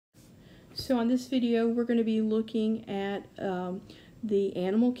So on this video, we're going to be looking at the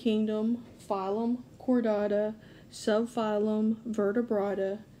animal kingdom, phylum Chordata, subphylum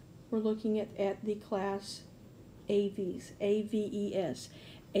Vertebrata. We're looking at the class Aves, A-V-E-S.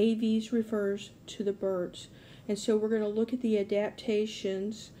 Aves refers to the birds. And so we're going to look at the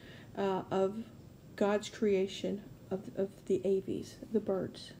adaptations of God's creation of the Aves, the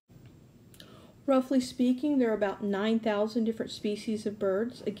birds. Roughly speaking, there are about 9,000 different species of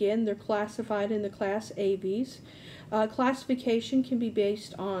birds. Again, they're classified in the class Aves. Classification can be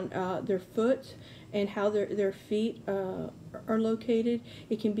based on their foot and how their feet are located.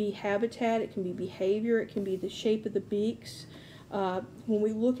 It can be habitat, it can be behavior, it can be the shape of the beaks. When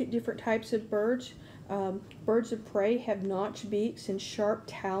we look at different types of birds, birds of prey have notched beaks and sharp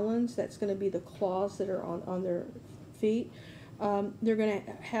talons. That's going to be the claws that are on their feet. They're going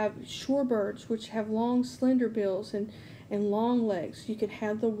to have shorebirds, which have long, slender bills and long legs. You can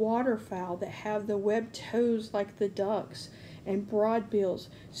have the waterfowl that have the webbed toes like the ducks and broad bills.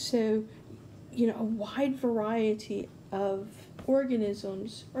 So, a wide variety of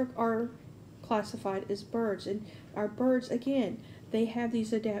organisms are classified as birds. And our birds, again, they have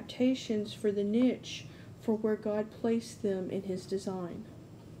these adaptations for the niche for where God placed them in His design.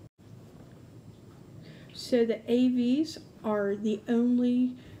 So the Aves are the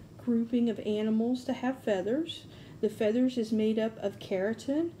only grouping of animals to have feathers. The feathers is made up of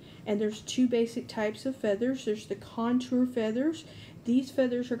keratin, and there's two basic types of feathers. There's the contour feathers. These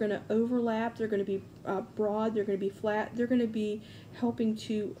feathers are going to overlap. They're going to be broad. They're going to be flat. They're going to be helping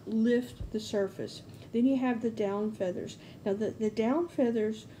to lift the surface. Then you have the down feathers. Now the down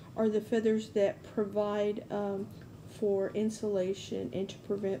feathers are the feathers that provide for insulation and to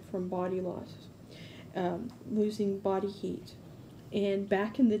prevent from body loss. Losing body heat. And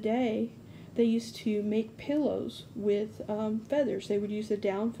back in the day, they used to make pillows with feathers. They would use the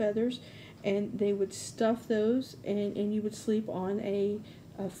down feathers, and they would stuff those, and you would sleep on a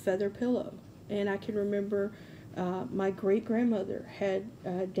feather pillow. And I can remember my great-grandmother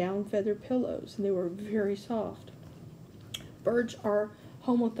had down feather pillows, and they were very soft. Birds are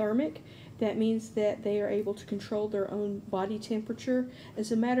homothermic. That means that they are able to control their own body temperature.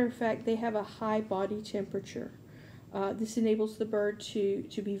 As a matter of fact, they have a high body temperature. This enables the bird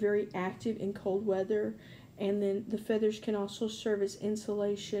to be very active in cold weather, and then the feathers can also serve as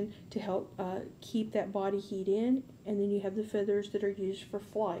insulation to help keep that body heat in, and then you have the feathers that are used for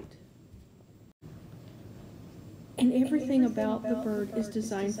flight. And everything about the bird is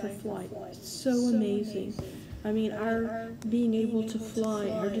designed for flight. It's so amazing. I mean, our being able to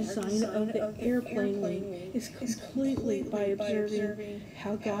fly, our design of the airplane wing is completely by observing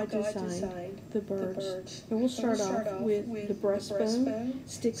how God designed the birds. And we'll start off with the breastbone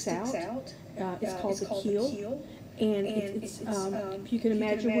sticks out. It's called the keel. And it's if you can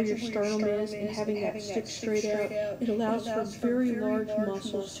imagine where your sternum is and having that stick straight out, it allows for very large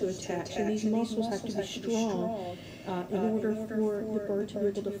muscles to attach. And these muscles have to be strong in order for the bird to be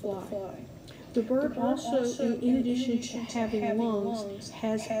able to fly. The bird also, in addition to having lungs,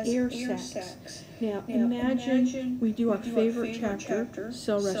 has air sacs. Now, imagine we do our favorite chapter,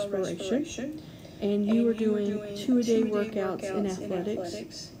 cell respiration, and you are doing 2-a-day workouts in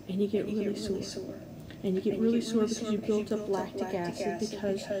athletics, and you get really sore. And you get really sore because you built up lactic acid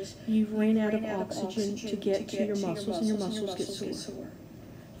because you've ran out of oxygen to get to your muscles, and your muscles get sore.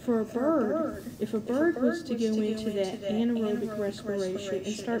 For a bird, if a bird was to go into that anaerobic respiration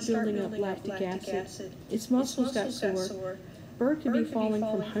and start building up lactic acid, its muscles got sore. Bird could be falling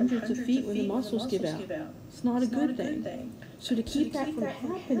from hundreds of feet when the muscles give out. It's not a good thing. So to keep that from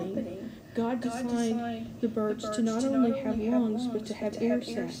happening, God designed the birds to not only have lungs, but to have air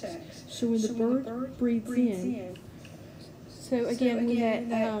sacs. So when the bird breathes in, so again, when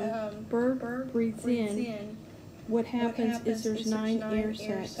that bird breathes in, what happens is there's 9 air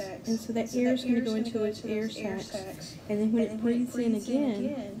sacs, and so that air is going to go into those air sacs, and then when it breathes in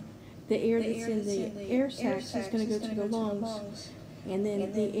again, the air that's in the air sacs is going to go to the lungs, and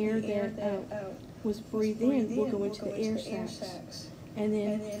then the air that was breathed in will go into the air sacs, and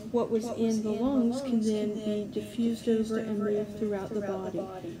then what was in the lungs can then be diffused over and moved throughout the body.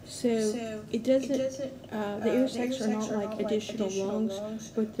 So it doesn't, the air sacs are not like additional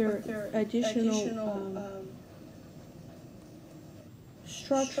lungs, but they're additional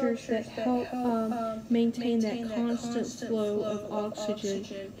structures that help maintain that constant flow of oxygen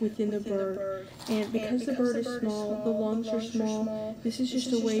within the bird. And because the bird is small, the lungs are small, this is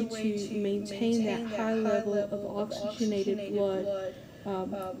just a way to maintain that high level of oxygenated blood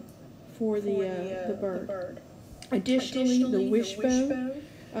for the bird. Additionally, the wishbone,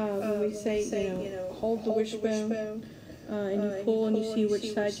 when we say, hold the wishbone, and you pull and you see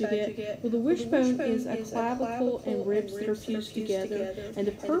which side you get. Well, the wishbone is a clavicle and ribs that are fused together, and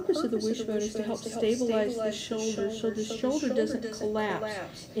the purpose of the wishbone is to help stabilize the shoulder so the shoulder doesn't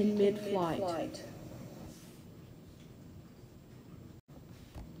collapse in mid-flight.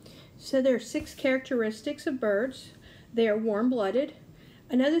 So there are 6 characteristics of birds. They are warm-blooded.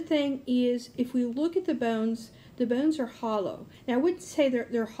 Another thing is, if we look at the bones are hollow. Now, I wouldn't say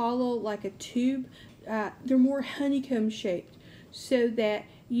they're hollow like a tube. They're more honeycomb shaped, so that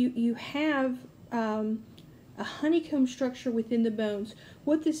you have a honeycomb structure within the bones.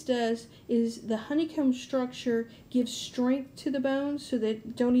 What this does is the honeycomb structure gives strength to the bones so that they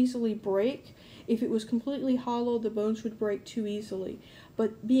don't easily break. If it was completely hollow, the bones would break too easily.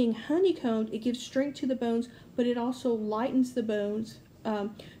 But being honeycombed, it gives strength to the bones, but it also lightens the bones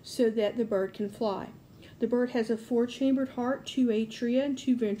so that the bird can fly. The bird has a 4-chambered heart, 2 atria, and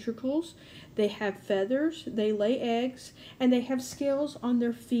 2 ventricles. They have feathers, they lay eggs, and they have scales on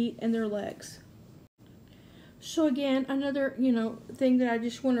their feet and their legs. So again, another thing that I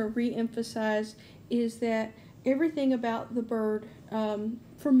just want to re-emphasize is that everything about the bird,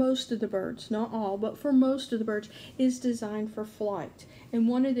 for most of the birds, not all, but for most of the birds, is designed for flight. And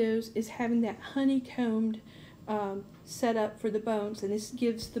one of those is having that honeycombed setup for the bones, and this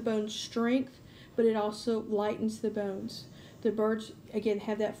gives the bones strength, but it also lightens the bones. The birds, again,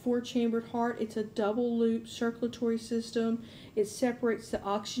 have that 4-chambered heart. It's a double loop circulatory system. It separates the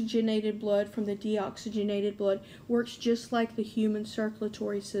oxygenated blood from the deoxygenated blood. Works just like the human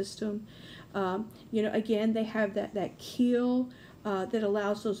circulatory system. Again, they have that keel that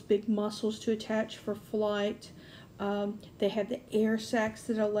allows those big muscles to attach for flight. They have the air sacs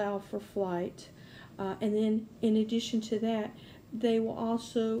that allow for flight. And then, in addition to that, they will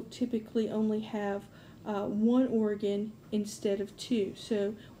also typically only have 1 organ instead of 2.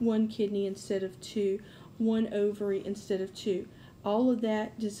 So 1 kidney instead of 2, 1 ovary instead of 2. All of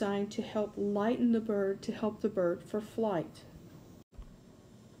that designed to help lighten the bird, to help the bird for flight.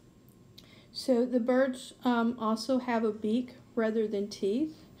 So the birds also have a beak rather than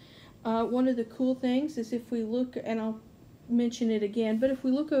teeth. One of the cool things is if we look, and I'll mention it again, but if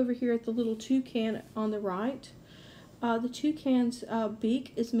we look over here at the little toucan on the right, the toucan's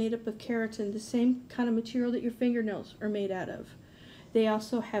beak is made up of keratin, the same kind of material that your fingernails are made out of. They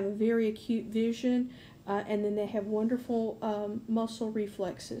also have a very acute vision, and then they have wonderful muscle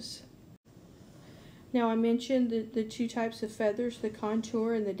reflexes. Now, I mentioned the 2 types of feathers, the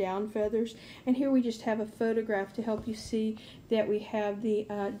contour and the down feathers, and here we just have a photograph to help you see that we have the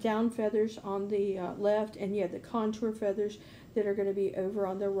down feathers on the left, and you have the contour feathers that are going to be over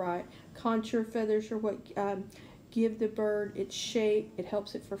on the right. Contour feathers are what give the bird its shape. It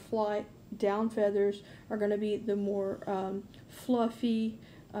helps it for flight. Down feathers are going to be the more fluffy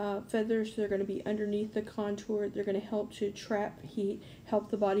feathers. They're going to be underneath the contour. They're going to help to trap heat,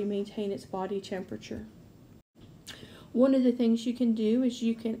 help the body maintain its body temperature. One of the things you can do is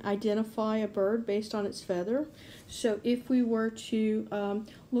you can identify a bird based on its feather. So if we were to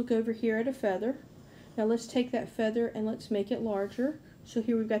look over here at a feather, now let's take that feather and let's make it larger. So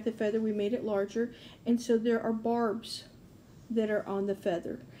here we've got the feather, we made it larger, and so there are barbs that are on the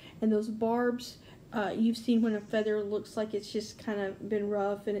feather. And those barbs, you've seen when a feather looks like it's just kind of been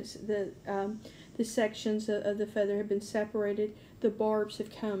rough and it's the sections of the feather have been separated, the barbs have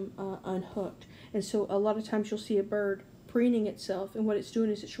come unhooked. And so a lot of times you'll see a bird preening itself, and what it's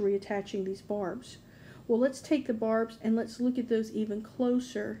doing is it's reattaching these barbs. Well, let's take the barbs and let's look at those even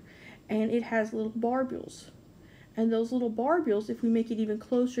closer, and it has little barbules. And those little barbules, if we make it even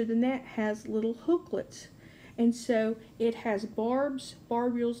closer than that, has little hooklets. And so it has barbs,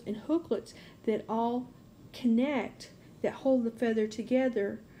 barbules, and hooklets that all connect, that hold the feather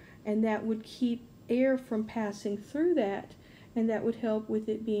together, and that would keep air from passing through that, and that would help with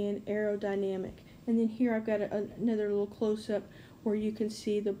it being aerodynamic. And then here I've got another little close-up where you can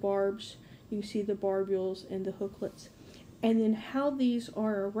see the barbs, you can see the barbules and the hooklets. And then how these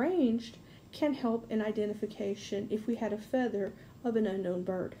are arranged can help in identification if we had a feather of an unknown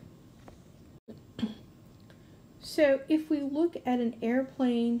bird. So if we look at an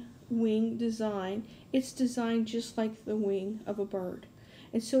airplane wing design, it's designed just like the wing of a bird.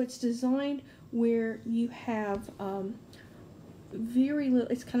 And so it's designed where you have very little,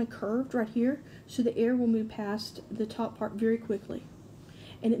 it's kind of curved right here, so the air will move past the top part very quickly.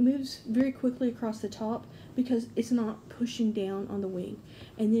 And it moves very quickly across the top because it's not pushing down on the wing.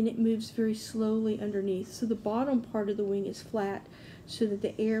 And then it moves very slowly underneath. So the bottom part of the wing is flat so that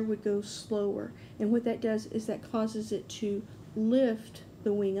the air would go slower. And what that does is that causes it to lift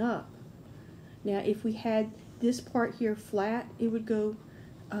the wing up. Now, if we had this part here flat, it would go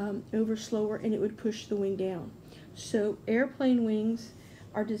over slower and it would push the wing down. So airplane wings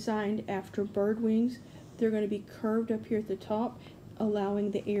are designed after bird wings. They're going to be curved up here at the top,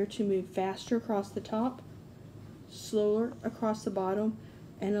 allowing the air to move faster across the top, slower across the bottom,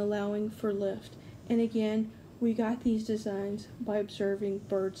 and allowing for lift. And again, we got these designs by observing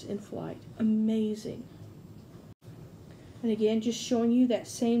birds in flight. Amazing. And again, just showing you that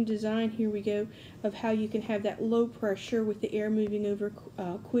same design, here we go, of how you can have that low pressure with the air moving over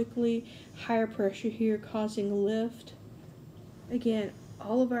quickly, higher pressure here causing lift. Again,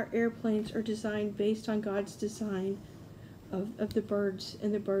 all of our airplanes are designed based on God's design of the birds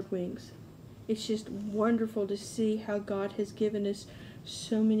and the bird wings. It's just wonderful to see how God has given us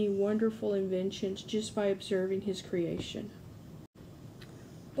so many wonderful inventions just by observing His creation.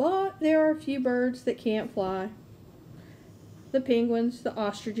 But there are a few birds that can't fly. The penguins, the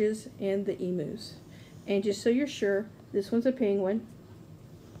ostriches, and the emus. And just so you're sure, this one's a penguin,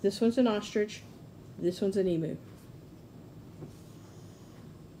 this one's an ostrich, this one's an emu.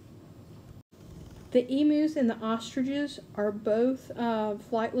 The emus and the ostriches are both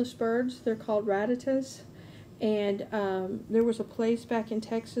flightless birds. They're called rattatas. And there was a place back in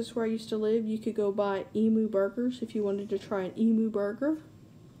Texas where I used to live. You could go buy emu burgers if you wanted to try an emu burger.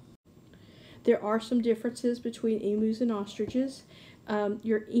 There are some differences between emus and ostriches.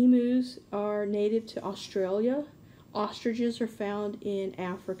 Your emus are native to Australia. Ostriches are found in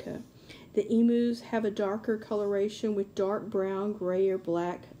Africa. The emus have a darker coloration with dark brown, gray, or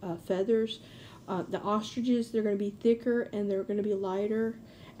black feathers. The ostriches, they're going to be thicker and they're going to be lighter.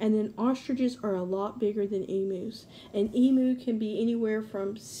 And then ostriches are a lot bigger than emus. An emu can be anywhere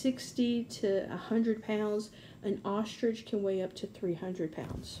from 60 to 100 pounds. An ostrich can weigh up to 300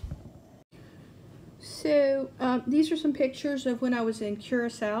 pounds. So these are some pictures of when I was in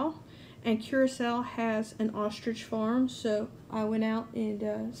Curacao. And Curacao has an ostrich farm. So I went out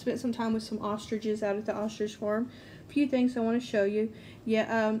and spent some time with some ostriches out at the ostrich farm. A few things I want to show you.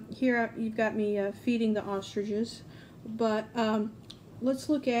 Yeah, here you've got me feeding the ostriches. But let's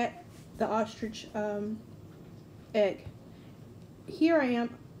look at the ostrich egg. Here I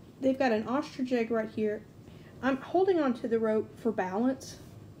am. They've got an ostrich egg right here. I'm holding onto the rope for balance,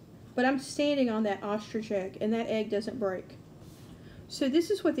 but I'm standing on that ostrich egg, and that egg doesn't break. So this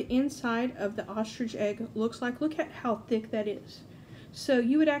is what the inside of the ostrich egg looks like. Look at how thick that is. So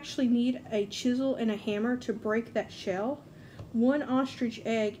you would actually need a chisel and a hammer to break that shell. One ostrich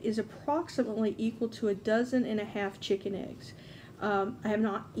egg is approximately equal to 12.5 chicken eggs. I have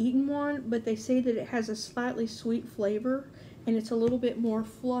not eaten one, but they say that it has a slightly sweet flavor, and it's a little bit more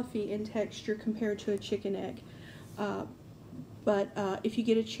fluffy in texture compared to a chicken egg. But if you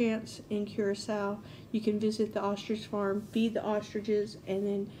get a chance in Curacao, you can visit the ostrich farm, feed the ostriches, and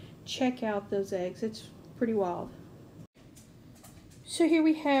then check out those eggs. It's pretty wild. So here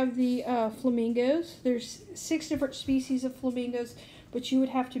we have the flamingos. There's 6 different species of flamingos, but you would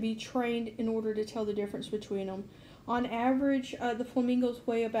have to be trained in order to tell the difference between them. On average, the flamingos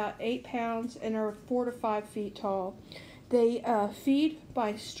weigh about 8 pounds and are 4 to 5 feet tall. They feed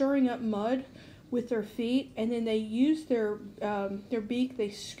by stirring up mud with their feet, and then they use their beak. They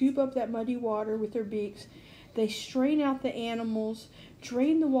scoop up that muddy water with their beaks. They strain out the animals,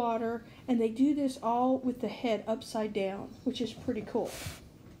 drain the water, and they do this all with the head upside down, which is pretty cool.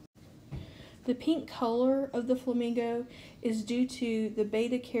 The pink color of the flamingo is due to the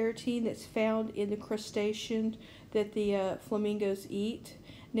beta carotene that's found in the crustacean that the flamingos eat.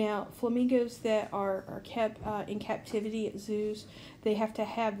 Now, flamingos that are kept in captivity at zoos, they have to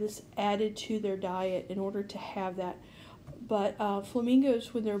have this added to their diet in order to have that. But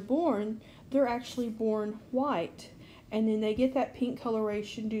flamingos, when they're born, they're actually born white. And then they get that pink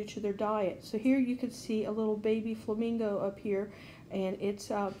coloration due to their diet. So here you can see a little baby flamingo up here, and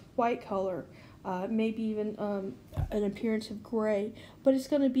it's white color. Maybe even an appearance of gray. But it's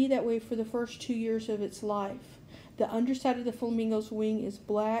going to be that way for the first 2 years of its life. The underside of the flamingo's wing is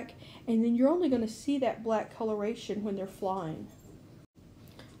black, and then you're only going to see that black coloration when they're flying.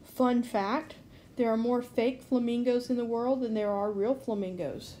 Fun fact, there are more fake flamingos in the world than there are real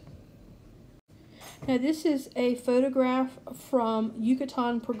flamingos. Now this is a photograph from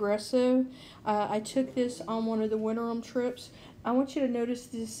Yucatan Progreso. I took this on one of the winter trips. I want you to notice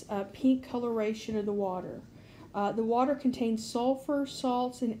this pink coloration of the water. The water contains sulfur,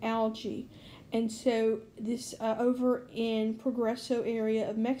 salts, and algae. And so this over in Progreso area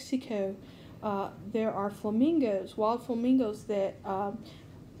of Mexico, there are flamingos, wild flamingos that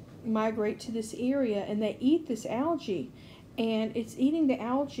migrate to this area, and they eat this algae. And it's eating the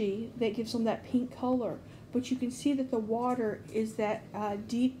algae that gives them that pink color. But you can see that the water is that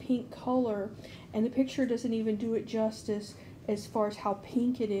deep pink color, and the picture doesn't even do it justice as far as how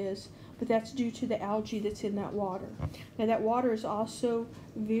pink it is. but that's due to the algae that's in that water. Now that water is also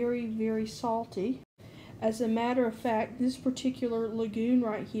very, very salty. As a matter of fact, this particular lagoon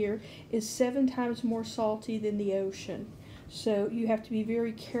right here is 7 times more salty than the ocean. So you have to be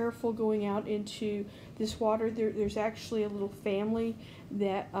very careful going out into this water. There's actually a little family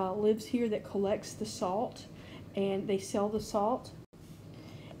that lives here that collects the salt, and they sell the salt.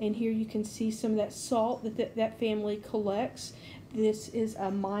 And here you can see some of that salt that family collects. This is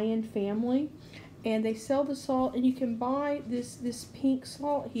a Mayan family, and they sell the salt, and you can buy this pink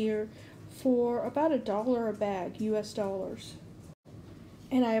salt here for about $1 a bag, US dollars.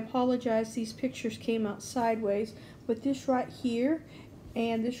 And I apologize, these pictures came out sideways, but this right here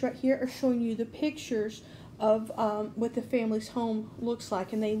and this right here are showing you the pictures of what the family's home looks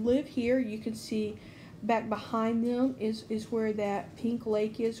like. And they live here. You can see back behind them is where that pink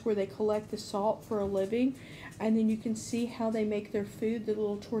lake is, where they collect the salt for a living. And then you can see how they make their food, the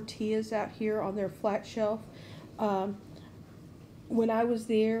little tortillas out here on their flat shelf. When I was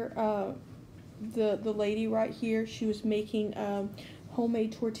there, the lady right here, she was making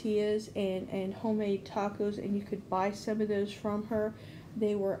homemade tortillas and homemade tacos, and you could buy some of those from her.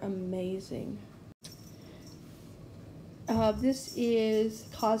 They were amazing. This is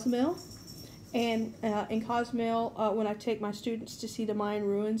Cozumel, and in Cozumel, when I take my students to see the Mayan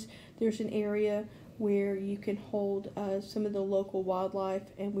ruins, there's an area where you can hold some of the local wildlife,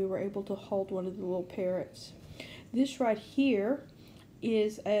 and we were able to hold one of the little parrots. This right here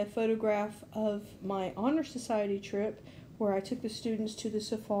is a photograph of my Honor Society trip where I took the students to the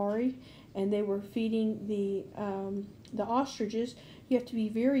safari, and they were feeding the ostriches. You have to be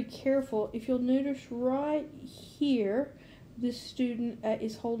very careful. If you'll notice right here, this student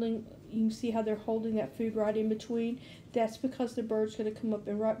is holding, you can see how they're holding that food right in between. That's because the bird's going to come up,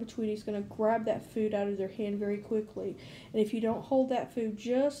 and right between, he's going to grab that food out of their hand very quickly. And if you don't hold that food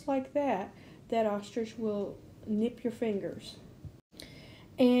just like that, that ostrich will nip your fingers.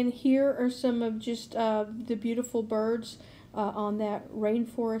 And here are some of just the beautiful birds on that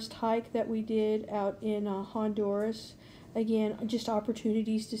rainforest hike that we did out in Honduras. Again, just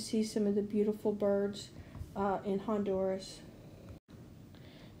opportunities to see some of the beautiful birds in Honduras.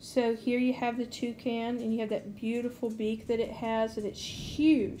 So here you have the toucan, and you have that beautiful beak that it has, and it's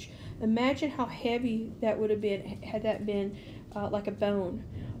huge. Imagine how heavy that would have been had that been like a bone.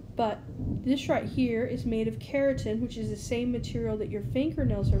 But this right here is made of keratin, which is the same material that your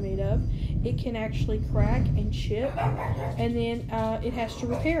fingernails are made of. It can actually crack and chip, and then it has to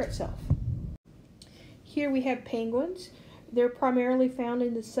repair itself. Here we have penguins. They're primarily found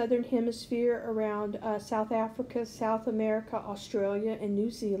in the southern hemisphere around South Africa, South America, Australia, and New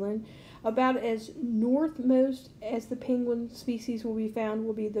Zealand. About as northmost as the penguin species will be found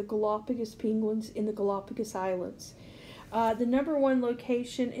will be the Galapagos penguins in the Galapagos Islands. The #1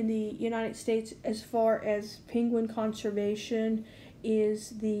 location in the United States as far as penguin conservation is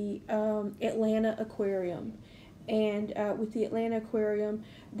the Atlanta Aquarium. And with the Atlanta Aquarium,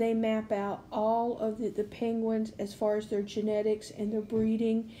 they map out all of the penguins as far as their genetics and their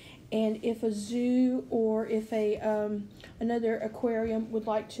breeding. And if a zoo or if another aquarium would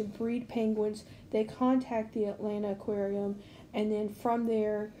like to breed penguins, they contact the Atlanta Aquarium, and then from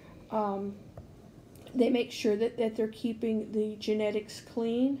there, they make sure that they're keeping the genetics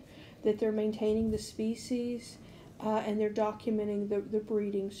clean, that they're maintaining the species, and they're documenting the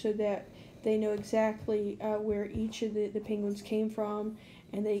breeding so that they know exactly where each of the penguins came from,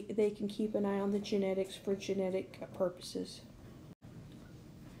 and they can keep an eye on the genetics for genetic purposes.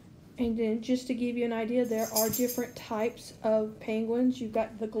 And then just to give you an idea, there are different types of penguins. You've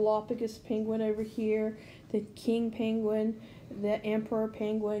got the Galapagos penguin over here, the king penguin, the emperor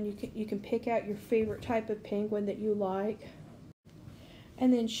penguin. You can pick out your favorite type of penguin that you like.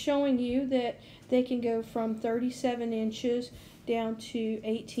 And then showing you that they can go from 37 inches down to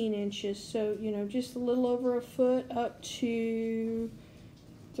 18 inches. So, you know, just a little over a foot up to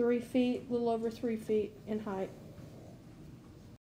 3 feet, a little over 3 feet in height.